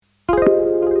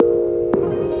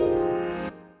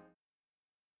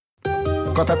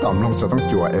ก็ถ้าตอมลงจะต้อง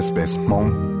จัว SBS มง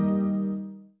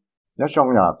แล้วจง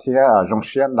อย่าที่จงเ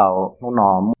ชื่อเราโน่น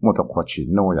มุดขวดชิ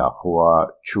โน่อย่าหัว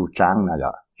ชูจังนะอย่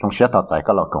าจงเชื่อต่อใจ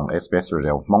ก็เราของ SBS เ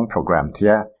ร็วมงโปรแกรม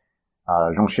ที่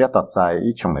จงเชื่อต่อใจอี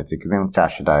ชงในจิกเรื่องจ่า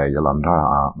ชิได้ยลอนรอ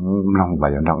ลงไป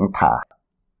ยลองถ่า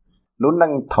รุ่นนั้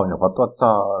นถอนอยู่กับตัวจ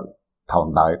ะถอน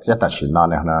ได้ที่ตัดชินนั่น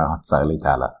เนี่ยนะใจเลย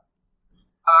จ้าละ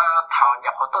ถอนอ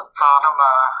ยู่กับตัวจะนะม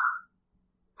า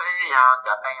bây giờ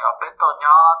giờ này ở bên tôi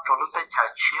nhớ chỗ lúc tới chờ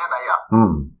chia này à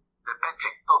để bên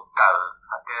chính tôi cờ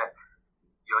để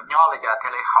giờ nhớ là giờ thế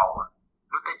này hậu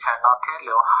lúc tới chờ nó thế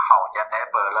liệu hậu giờ này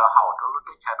bờ là hậu lúc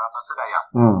tới chờ nó sẽ đây à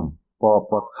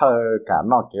bộ chơi cả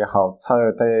nó cái hậu chơi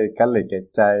để cái lịch cái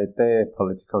trái để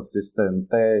political system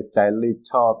để trái lịch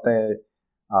cho để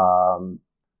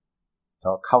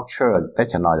cho culture để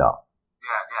cho nó vậy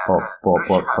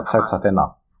bộ chơi cho thế nào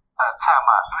chơi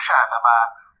mà lúc sáng là mà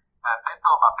bên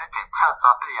tôi mà bên trên chơi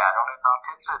cho tôi à rồi nó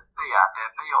thế tôi à để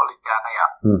bây giờ lịch ra này à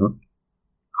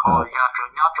hồi giờ chỗ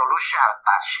nhớ chỗ lúc sáng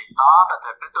ta xin nó là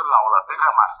để bên tôi lâu rồi bên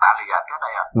là mà xả lì à thế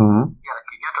này à giờ là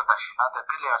kiểu nhớ chỗ ta xin nó để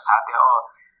bên là xả để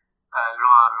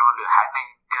lừa hải này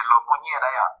để lừa mua nhẹ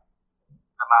đấy à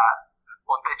mà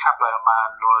ổn định chấp lời mà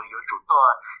lừa yếu chủ tôi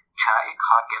trả ít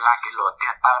khó cái là cái lừa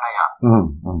tiền tao này à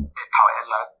để thổi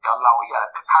là cho lâu giờ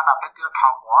bên pha là bên tiêu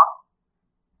thao múa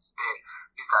để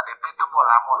bây giờ để bên tôi mua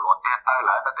làm một lừa tiền tao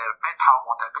lại để bên thao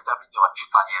múa để bây giờ mình nhiều chỉ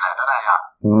trả nhẹ lại đó này à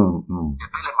để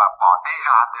bên là mà bỏ đây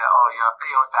ra để giờ bây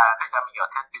giờ bây giờ mình nhiều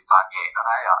thêm chỉ trả nhẹ đó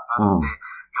này à để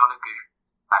rồi là cái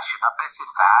là sự nó bên sự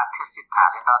xã thiết sự thả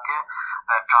lên nó thế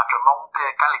cho mong để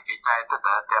cái lịch cái trái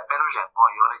để bên lúc rèn mồi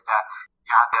vô lên trái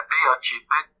giờ để bây giờ chỉ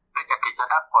bên cái trái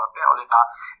đất còn bên ở lên nó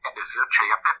in the future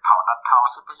giờ bên thảo nó thảo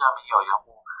sẽ bây giờ mình nhiều giờ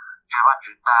mua trái vật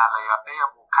chủ ta là giờ bây giờ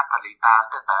mua cắt tali ta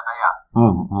thế này à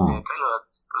để bây giờ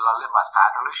là lên mà xã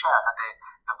rồi lúc sau là để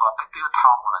nó còn bên tiêu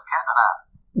thảo một lần thế nữa nè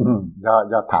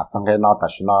giờ thả sang cái nó tại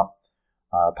sao nó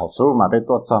thầu số mà biết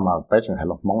ตัวจะมาไปถึงให้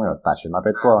ลงมองอยู่แต่ฉันมาเ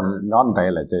ป็นตัวย้อนได้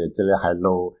เลยจะเรียกให้ล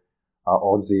ง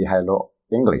Aussie ให้ลง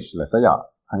English เลยซะอย่าง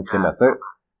อังกฤษเลยซะ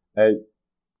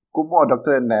กูมั่วด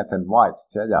ร. Nathan White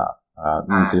เช่นอย่าง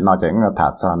มันสินอกจากนั้นถ้า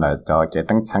จะเนี่ยจะเกิด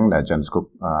ตั้งชั้นเลย Johns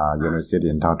Hopkins University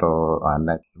ที่เรา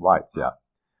Nathan White อย่าง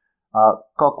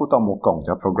ก็กูต้องมุ่งกงจ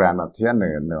ะโปรแกรมที่หนึ่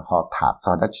งเขาถ้าจ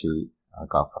ะได้ชี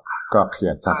ก็เขี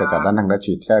ยนจะเป็นด้านหนึ่งได้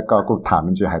ชีที่ก็กูถาม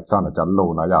มันจะให้จะเนี่ยจะรู้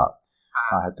นะอย่าง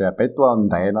แต่ไปตัว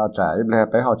ไหนเนาะจะเลย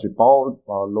ไปเขาจะป้อ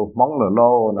ลูกมองหรือโล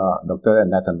เนาะดร.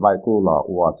 Nathan White กูเรา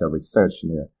ว่าจะ research เ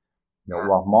นี่ยเดี๋ยว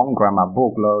ว่ามอง grammar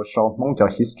book แล้วโชว์มองจะ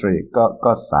history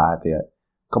ก็สาเดีย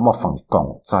ก็มาฝังกง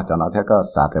จะเนาะที่ก็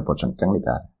สาเดียบทจังเลย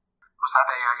จ้ะกูสาเ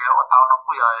ดียเยอะตอนนั้น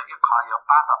กูยังขอยัง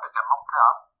ป้าต่อไปจะมองเถอ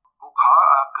ะกูขอ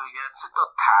คือยังสิตัว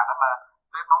ฐานมา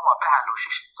ไปมองว่าไปหาลูกศิ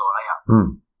ษย์做了呀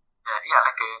อย่าง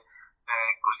นั้นคือ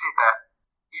กูสิแต่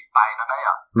อีไปนั่นนะอ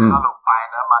ย่างถ้าลงไป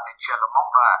นะมันเชื่อละมอง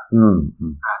น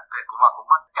ะแต่กูว่ากู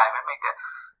มั่นใจไม่แต่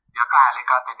ยังกล้าเลย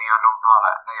ก็แต่เนี่ยลงรอล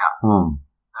ะนะอย่าง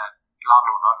รอล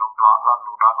งนะลงรอ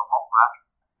ลงมองนะ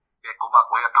แต่กูว่า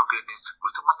กูยังต้องกินกู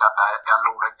สมมติจะล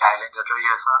งในใจเลยจะเย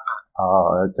อะซะ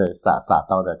ใจสะ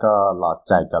ตอนแต่ก็รอใ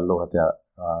จจะลงจะ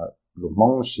ลงมอ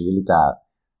งสีหรือ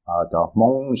จะมอ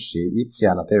งสีอีเทีย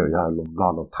นนะที่เราลงรอ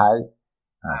ลงท้าย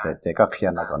แต่ก็เพีย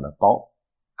นนะก่อนนะโป๊ะ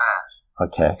โอ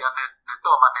เค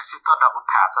ตัวมันในสิ่งตัวเราบุญ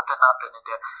ถามจะเป็นอะไรเ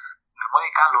นี่ยหรือว่า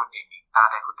การลงอย่างนี้ตา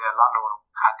เด็กคุณเดี๋ยวเราลง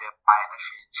หาเดี๋ยวไปนะ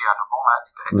สิเจียนมองว่าเ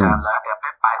ดี๋ยวจะแล้วเดี๋ยว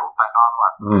ไปอุปนอนวั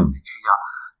นที่จะ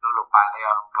ลงไปเลย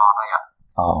ลงรอนะอย่าง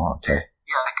โอเค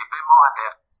อย่างไรก็ไปมองเดี๋ย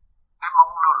วไปมอง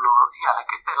ลุอย่างไร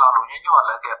ก็แต่เราลงยั่วๆเ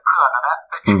ลยเดี๋ยวเพื่อนนะ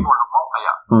ไปชิมลงมองอะไรอ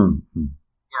ย่าง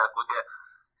อย่างกูเดี๋ยว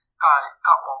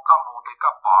ก็มูเดี๋ยวก็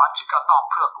ป๋อจีก็นอก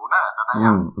เพื่อกูนะนะอย่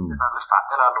างนั่นเลยสัตว์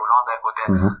ที่เราลงรอเดี๋ยวกูเดี๋ยว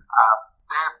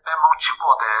เป็นมองชิบ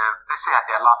เดเป็นเสียเ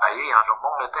ดี๋ยวเราไหนอย่างลงมอ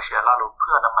งเลยแต่เสียเราลงเ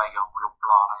พื่อนทำไมยังลงป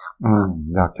ลอนะอย่าง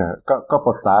อยากจะก็ภ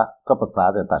าษา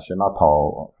เดี๋ยวแต่ฉันเอาพอ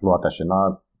รัวแต่ฉันเอา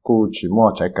กูชิมัว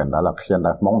ใจกันแล้วเพียงแ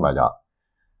ต่มองเลย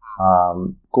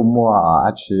กูมัวอ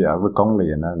าชีวิกงเรี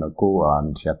ยนนะกู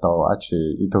เสียตัวอาชี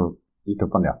อีทุก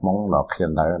คนอยากมองเราเพียง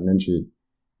แต่นั่นชี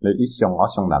เลยอีช่อ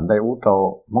งหลังได้อู้โต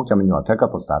มองจะมีหน่วยเท่ากับ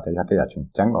ภาษาแต่ยังอยาก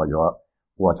จังเอาอยู่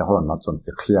我就可能准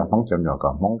时开蒙就有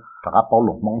个蒙大家保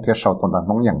路蒙贴手动的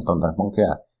蒙样动的蒙贴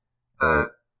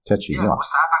贴取嘛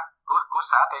กู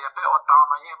สาแต่ยังไปอดตอ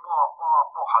นนี้มั่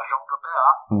วหายงก็ไ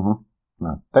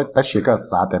ด้แต่是个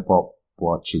啥的我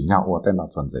取样我在那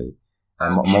准时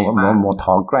我讨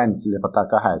grant 里不大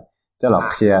概还这老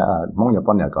贴蒙有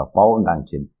帮那个保难进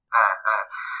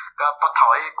ก็พอถอ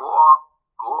ยกู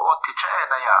ที่เช่น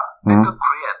เนี่ยมันก็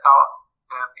create 到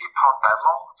一旁แต่ม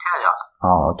องเท่呀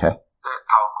OK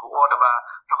thầu của order mà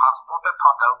trong học của bên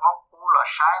phòng đầu mong cú là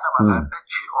sai đó mà bên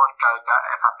chỉ order cái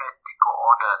alphabetical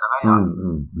order đó đấy à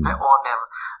cái order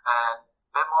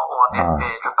bé mua ô nè bé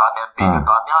cho tao nè bé cho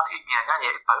tao nhớ ít nhiều nhớ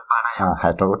vậy phải này à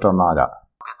hai chỗ nó vậy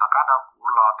thì tất cả nó cũ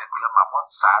lo thì cũng là mà muốn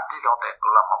sáng thì rồi thì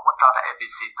cũng là mà muốn cho cái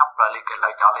ABC thông lại cái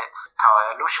lại cho lên thời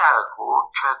lúc sau cũ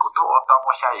chơi cũ tôi ở trong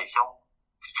một sai gì xong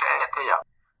thì chơi thế vậy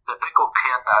thì bây giờ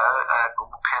khen đã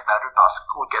cũng khen đã được đào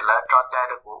school cái là cho trái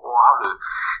được cũ ô họ lử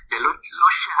thì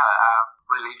lúc sau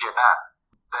religion à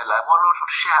để lại mỗi lúc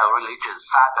sau religion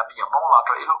sao để bây giờ mong là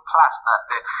cho lúc class nè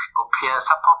để cũng khen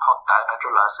support học tại là cho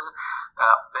là sự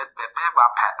bé bà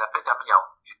phèn để bé cho bây giờ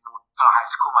cho high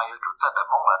school mà yêu chủ真的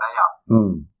梦了那样。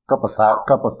ก็ภาษ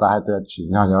าให้ตัวจีน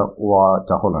เนี่ยว่าจ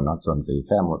ะหัวเราจนสิแ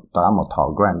ค่หมดตอนหมดถอ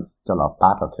grants จะเราปั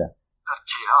ดโอเค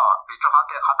จีฮะ比如说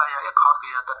เขาได้ยังเขาคื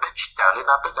อจะเป็นชิดเดียวเลย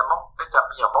นะเป็นจะไ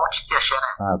ม่有梦ชิดเดียวใช่ไหม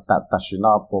แต่是那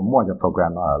不มั่วจะ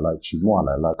program 来去มั่วเล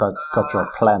ยแล้วก็做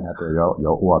plan ให้ตัว有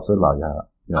我是了要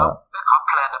เป็นเขา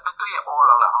plan เป็นตัวอย่างโอ้แ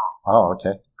ล้วล่ะฮะโอเค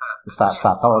ส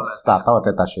า到แ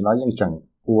ต่是那认证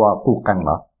我不干了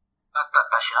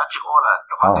แต่是那就โอ้了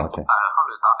就เขาได้เขาเ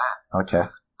ลยตอนนี้OK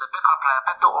แต่เป็นเขา plan เ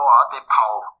ป็นตัวโอ้แต่เผ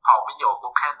าไม่有ก็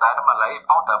แค่ได้แล้วมาเลย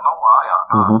ป้องแต่มั่วอ่ะ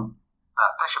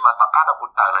但是嘛，大家都不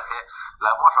带了些，来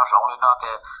我说上里呢的，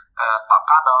大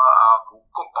家呢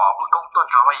古保护公盾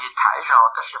稍微一抬上，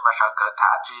但是嘛上个台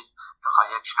去，好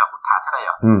像基本不谈的了呀。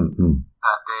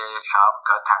的上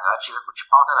个台个基本不去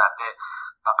包的了的，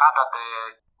大家呢的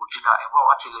估计呢，因为我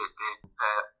这里的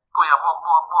个要么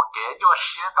给要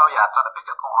先到呀，真的比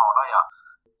较更好了呀。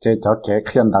这叫给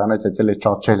看到呢，这里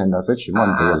找这里呢是去问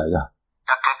题了呀。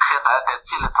要给看到的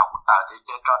这里他不带的，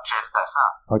就找这里的啥。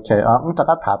OK แต่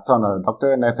ก็ถามส่วนด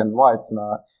ร. Nathan White นะ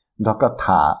แล้วก็ถ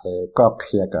ามก็เค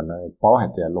ลียร์กันเลยบอกให้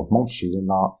เดี๋ยวลูกมงชี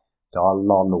เนาะจะ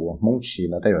รอลูกมงชี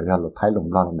นะแต่อยู่ที่ลูกไทยลูก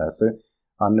รอนี่นะซึ่ง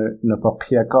เนี่ยพอเค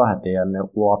ลียร์ก็ให้เดี๋ยวเนี่ย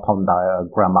ว่าทำได้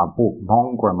grammar book มอง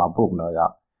grammar book เนี่ย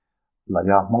แล้ว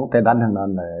ya mongแต่ด้านนั้น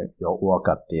เนี่ยอยู่ว่า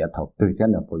กับเดี๋ยวเขาตื่นเต้น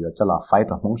เนี่ยพออยู่จะละไฟ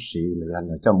ต่อมงชีเลยเ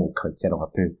นี่ยจะมุ่งเข้าใจเรา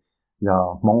ตื่นya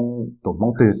mongตัวม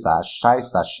งตื่นสาใช้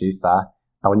สาชีสา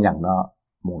ตัวอย่างเนาะ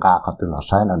มุ่งกาเขาตื่นละใ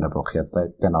ช้นั่นเนี่ยพอเคลียร์แ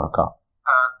ต่นก็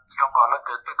用过那个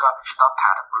这个知道谈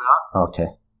的不了。OK。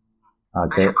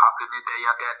这考虑你的要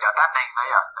的叫单人那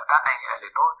样，叫单人里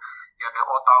头要的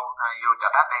我到有叫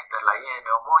单人的来呢，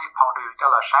摸一泡的叫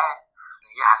了晒，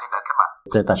也还那个的嘛。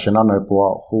这但是那呢不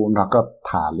胡那个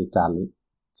塔里家里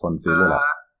存在了，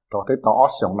到底到二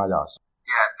熊那样。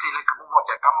也这里个我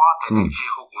在干嘛的？你去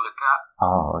后过了的。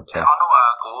OK。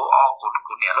过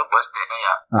年了不是的那样。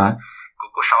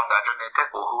กูชอบแต่จนในแต่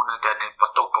กูหูในแต่ในประ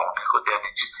ตูกงในกูแต่ใน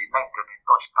จิตสิ่งนั้นแต่ใน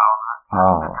ตัวชิตาวนะ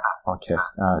โอเค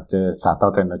จะสาตัว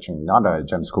เต็มในช่วงนั้นเลย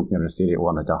James Cook University วั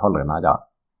นนั้นจะเข้าเลยนะจ๊ะ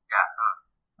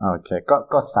โอเค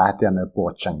ก็สาเตียนในปว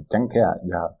ดจังเทีย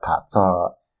อย่าถ้า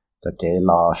จะเกี่ยว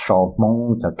กับชอบมง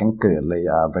จะเก่งเกิดเลย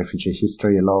refugee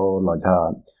history เราจะ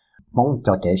มงจ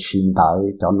ะเกี่ยวชินดาว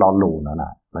จะรอลูน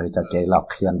ะเลยจะเกี่ยวกับ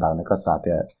เขียนดาวนี่ก็สาเ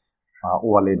ตีย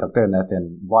วันเลยดร. Nathan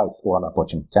White วันปวด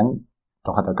จังตั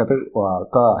วเขาก็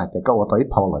ก็แต่ก็ว่าตัวอี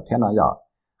พอเลยเท่านั้นอย่า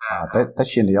แต่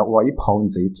สิ่งที่ว่าอีพอ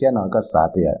จริงเท่านั้นก็สา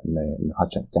เดียเนี่ยเขา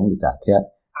จังดีจ้ะเท่า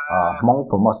มอง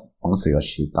ผมว่าผม是有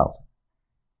学到的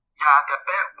呀แต่เ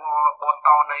ป็น我到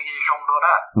那一种的了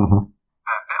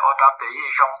เป็น我到的一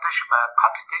种但是嘛他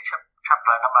直接差不多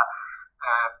那么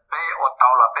เป็น我到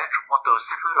了เป็น什么都是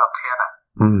为了天了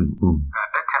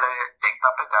เป็นเท่าไร顶到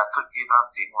เป็น在自己那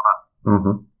节目了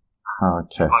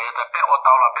OK我也在เป็น我到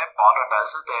了เป็น保了那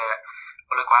是的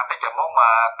我哋講俾隻貓嘛，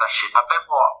但是那俾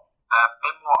我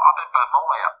阿俾白貓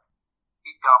呀，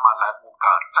一家嘛來冇搞，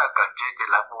再搞這啲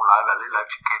來冇來了，你來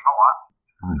去看貓啊。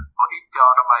我一家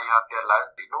那麼要啲來，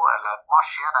你攞來貓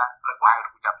屎呢，你講係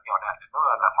唔咁樣呢，你攞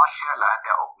來貓屎來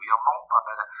啲我唔要貓咯，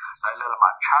來嘛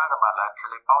炒啦嘛，來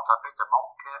睇你包咗俾隻貓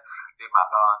嘅，你嘛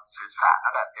攞สื่อสาร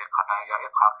นั่นแหละแต่ขณะ要一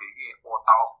考慮啲我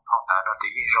到碰到到啲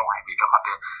應用係比較好啲，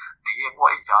你我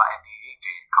一家你已經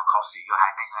考試要係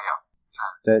那個樣。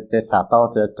จะสาต่อ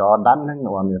จะจอดันนึง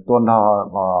วันนี้ตัวเรา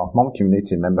มองคิมนี่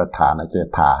ที่มันแบบฐานนะจะ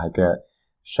ถ่าให้แก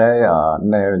ใช้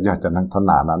ในอยากจะนั่งท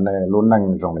นานะในรุ่นนั่ง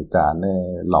ตรงในจานใน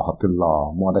หล่อตุลหล่อ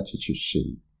มัวได้ชิชิ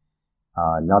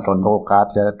ยอดตนโลกา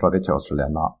ที่ตัวที่เจ้าสุดแล้ว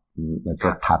เนาะจะ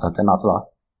ถ่าจะเป็นนอสหรอ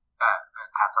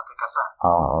ถ่าจะเป็นก็ใช่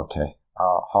โอเค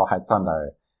เขาให้จันเลย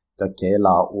จะเกี่ยว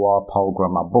กับว่าโปรแกร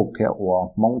มบุ๊กที่ว่า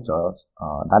มองจะ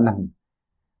ดันนึง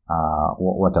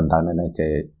ว่าจันทร์ในจะ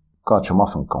ก็ชั่วโมง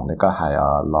phần công นี่ก็ให้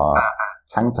รอ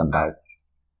ชั้นจันได้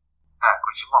กู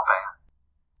ชั่วโมงไป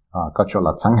ก็ชั่วล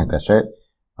ะชั้นให้แต่ใช้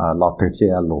รอตื่นเที่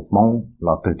ยหลุดมงร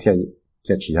อตื่นเที่ยจ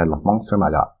ะชี้ให้หลุดมงซึ่งมา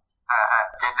จาก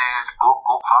这呢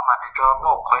กู跑嘛你做我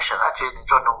开始了这你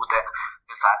做弄的你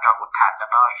三照顾谈的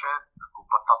那是กู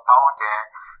不到的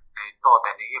你多的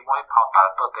你每跑到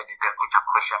多的你的กูจะ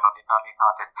开始了你那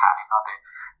的谈你那的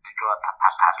你做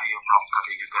谈利用弄的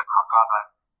有点好高了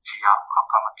chỉ học họ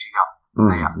có một chỉ học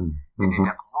này à thì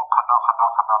để cũng muốn khả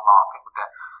năng lo cái vấn đề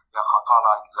giờ họ có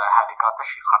là hai đứa có tất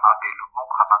nhiên khả năng đi luôn muốn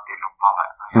khả năng đi luôn lo lại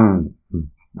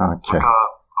ok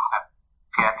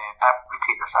cái này đápวิ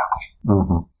ธีก็สั่ง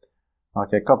โอ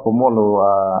เคก็ผมว่ารู้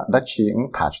ได้ชี้ง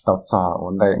ถ่ายตัวจอวั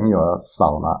นใดงอยู่เสา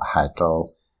ร์นะหายตัว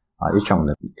อีช่องเ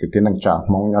นี่ยคือที่นั่งจะ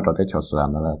มองยอดตัวที่เฉลี่ย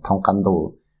นั่นแหละท่องกันดู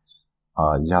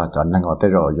ยอดจะนั่งเอาแต่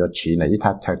รอยอดชี้ในอีท่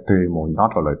าเชยตื่นมุนยอด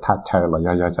เลยท่าเชยเลย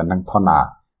ยอดจะนั่งท่อนา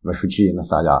ไปฟูจินะ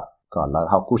สายก่อนแล้ว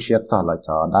เขากู้เชียร์จะเลยจ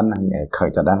ะด้านนั่งเคย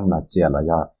จะด้านน่ะเจียเล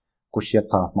ยกู้เชียร์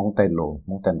จะมองเต็นลูม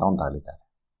องเต็นต้องได้เลยจ้ะ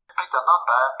ไปจะนั่งแ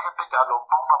ต่ที่ไปจะลง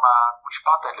มองนะมากู้ชิบ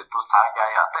ะแต่เลยตัวสายใหญ่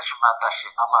แต่ชิมาแต่ชิ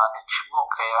นะมาในชิมง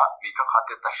เคยวิจารณ์เขาแ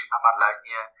ต่ชินะมาเลยเ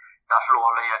นี่ยจะรัว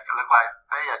เลยเลยว่าไ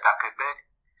ปจะเกิดไป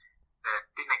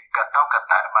ที่นี่กันเท่ากันแ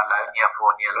ต่มาเลยเนี่ยฟัว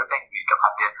เนี่ยแล้วนั่งวิจารณ์เขา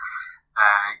แต่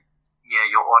เนี่ย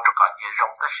有我这个เนี่ย用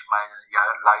แต่ชิมาอย่า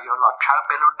来有了超ไป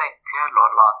แล้วนั่งที่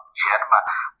了钱嘛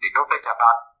你都被讲到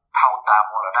掏大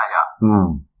木了那样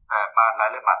มาหลาย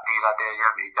เรื่องมาตีละเดีย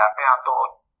วิจารณ์ไปหาตัว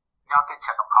ยอดที่เ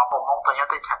ช่นเขาบอกมองตัวยอด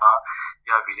ที่เช่นอ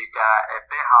ย่าวิจารณ์ไ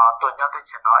ปหาตัวยอดที่เ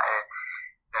ช่น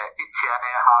一千呢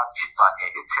哈去赚钱，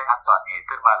一千他赚钱，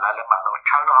对吧？来了嘛，我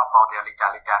炒了哈包的理解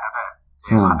那个，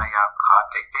可能要靠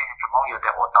这些什么有的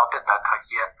我到底的可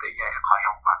以的也靠用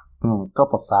嘛。ก็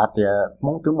ภาษาเดียม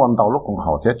องถึงวันดาวลูกของเข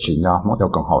าเทียจีนมองเดียว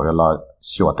ของเขาเรา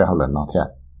ชัวร์แต่เขาเลยเนาะเทีย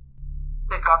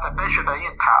那刚才被说的因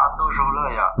台湾都说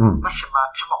了呀，但是嘛，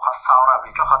这么快烧了，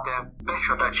为着好的被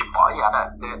说的去保养了，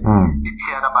对，一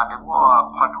天的嘛，你莫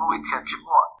换户一天去莫，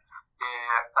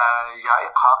有一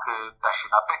考去，但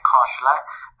是呢，被考出来，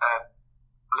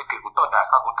你给我多点，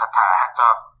看我太太还叫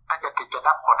被叫给叫那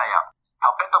可能呀，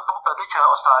他被都懂得的去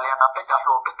澳大利亚呢，被叫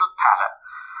路被都谈了，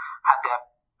还得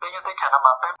被人的去那么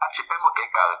被去被莫给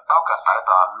搞到个来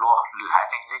到路旅海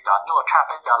宁里叫牛车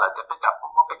被叫来的，被叫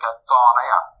不莫被叫装了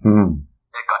呀，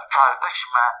那个找的是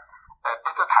嘛，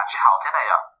被都谈起好听的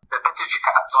呀，被就去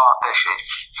看装的是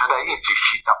觉得一直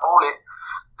是在屋里，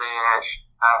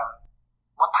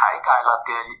我太改了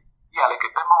的，也那个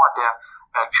被么的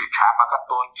去查嘛个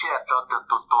多见着的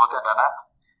多的呢，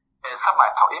สมั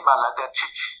ย头一嘛来的去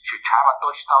查嘛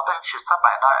多去到的去ส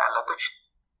มัย那来都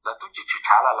去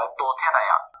查了来多天了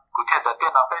呀，古天的电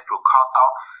脑被主考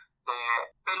到。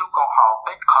被ลูกของเขา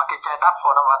被เขาเกจได้พอ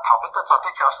นะว่าเขาไปตัว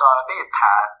ที่เช้าสายไปถ่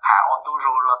ายอันดู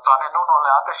รู้แล้วตอนนี้นู่นแ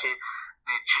ล้วแต่สิ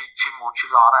นี่ชิมูชิ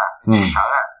ล้อน่ะชิเฉ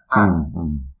ย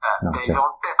แต่ยง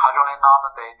แต่เขาจงเลยนอน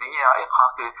แต่นี่ไอ้เขา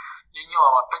คือยิ่งอยู่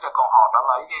ว่าไปจะของเขานั่นแห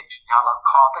ละยิ่งจริงๆแล้วเ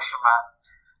ขาแต่สิมา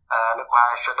แล้วก็ใ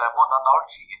ห้เสด็จมุ่งนั่นเรา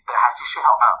จริงแต่ให้ที่สิเข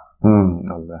าน่ะ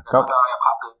ก็ไอ้เข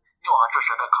าคือยิ่งว่าจะเส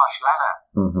ด็จเขาสิไล่น่ะ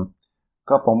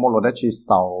ก็ผมมองเราได้ชีเส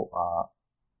า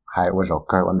หายว่าเราเ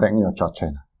กิดวันแรกนี่เราจอดเช่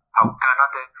น好，看到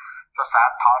的就是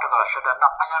他这个说的那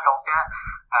朋友中间，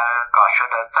搞说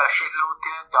的在西路的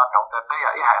要弄的没有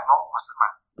一海梦是吗？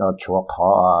ชัวร์เขา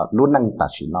รุ่นนั่งตั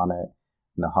ดสินนั่นเลย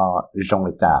นะฮะจงเล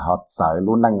ยจ้าเขาใส่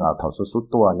รุ่นนั่งถอดสุด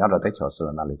ตัวเนี่ยเราได้เฉียวสุด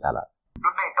นั่นเลยจ้าละ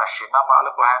รุ่นนั่งตัดสินนั่นมาแล้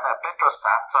วก็ให้เนี่ยเป็นตัวส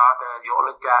ารจอ的有เล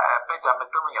ยจ้าเป็นจะไม่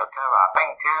ต้อง有เท่าว่าเป็น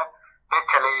เท่าเป็น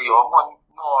จะเลย有莫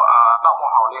那么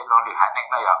好练咯，你还能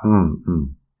那样？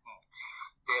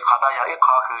可能有一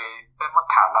考คือเป็นมุ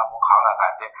ถาลามุเขาละกั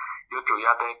น有主要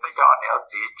的比较了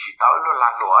解知道路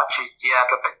land路去接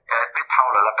着被掏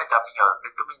了了比较没有你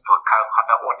都没有看看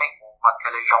到我那我们这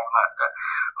里用了的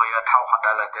我要掏看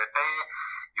到了的被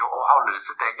有我好律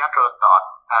师的样子到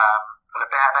了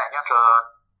被那样子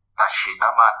但是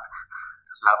呢嘛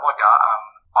แล้วมันจะ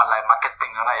ออนไลน์มาร์เก็ตติ้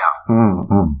งอะไรอย่าง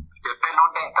จะเป็นรุ่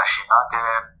นเองแต่สินะจะ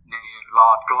นี่รอ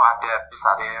ดูฮะจะพิเศ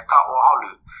ษจะก้าวหัวหรื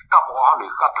อก้าว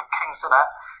ตัวแข็งซะนะ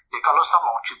จะก้าวรู้สม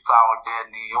องจิตใจจะ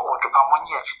นี่โอ้จะก้าวมันเ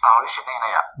นี่ยจิตใจเลยสิเนี่ยน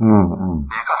ะ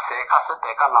จะก้าวเสกก้าวเส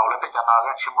ด็จก้าวเราเลยเป็นจะน่าจ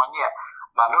ะชิมันเนี่ย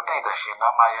มารุ่นเองแต่สินะ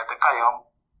มาจะก้าวยัง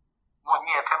มันเ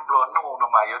นี่ยเทมโปรนู่น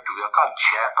มาจะดูก้าวเ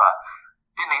ชื่อก้าว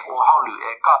ที่นี่หัวหรือ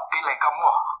ก้าวที่เลยก้าวมั่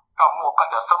วก็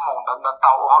จะสมองนั้นเต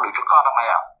าหัวหรือจะก้าวทำไม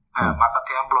อ่ะมาก็เท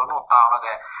มโปรนู่นเตาแล้วแ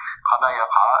ต่เขาได้ยัง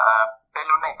เขาเป็น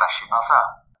รุ่นเองแต่สินะซะ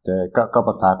ก็ภ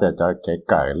าษาแต่จะเ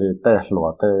ก๋ๆเลยแต่หลัว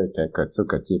แต่เกิดซึ่ง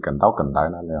เกิดจีกันเท่ากันได้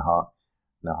นั่นเลยฮะ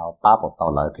แล้วฮะป้าบอกต่อ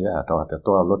เลยที่ตัวแต่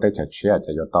ตัวรถได้เชี่ยจ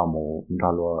ะอยู่ต่อหมู่เรา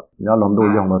ลัวย้อนลงดู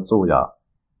ยังรถสู้อย่า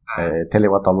เทเล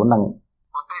ว่าต่อรุ่นนั่ง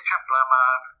รถได้ชับเลยมา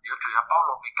เดี๋ยวจุดเป้า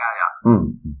ลงมีกายอ่ะ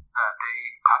แต่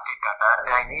ข้าเกี่ยวกับใ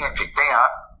นนี้จิตใจอ่ะ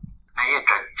ใน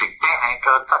จิตใจให้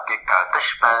ก็จะเกี่ยวกับแต่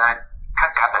สิบขั้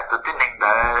นการแต่ตัวที่หนึ่งแ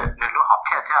ต่ในรูปหอบแ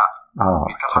ค่เท่า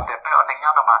มีก็แต่ไปเอาหนึ่งย้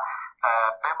อนมา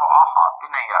ไปหมอหอที่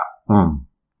ไหนอ่ะ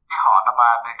ที่หอนั่นมา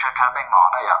ในชาเป็นหมอ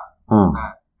ได้อ่ะ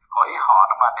พออีหอ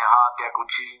นั่นมาเนี่ยฮะเดี๋ยวกู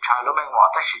ชี้ชายแล้วเป็นหมอ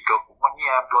แต่สิเกิดกูมันเนี่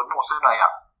ยปล้นนู่นซื้อไหนอ่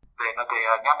ะแต่นั่นเดี๋ย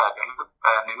วงั้นแต่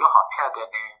ในรูปหอแค่เดี๋ยว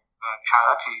นี่ชายแ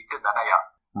ล้วชี้ติดนั่นอ่ะ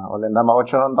我连那么我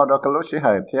说到这个路是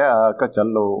还贴个这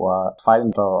路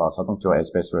find 到所东做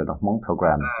especially 的蒙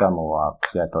program 这么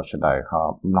贴到是来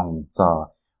哈弄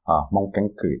做蒙根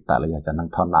据แต่ละอย่างจะนั่ง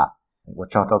ทอนะ我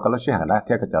ชอบตัวก็路是还来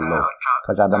贴个这路เข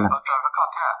าจะได้นะ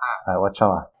我ชอ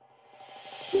บ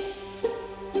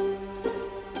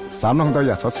3น้องตัวอ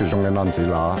ยากสอดสื่อตรงในนอนสิ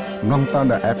ละน้องตั้ง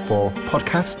แต่ Apple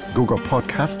Podcast Google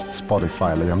Podcast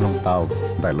Spotify และยังน้องเต้า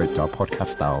ได้เลยจอ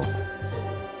Podcast เต้า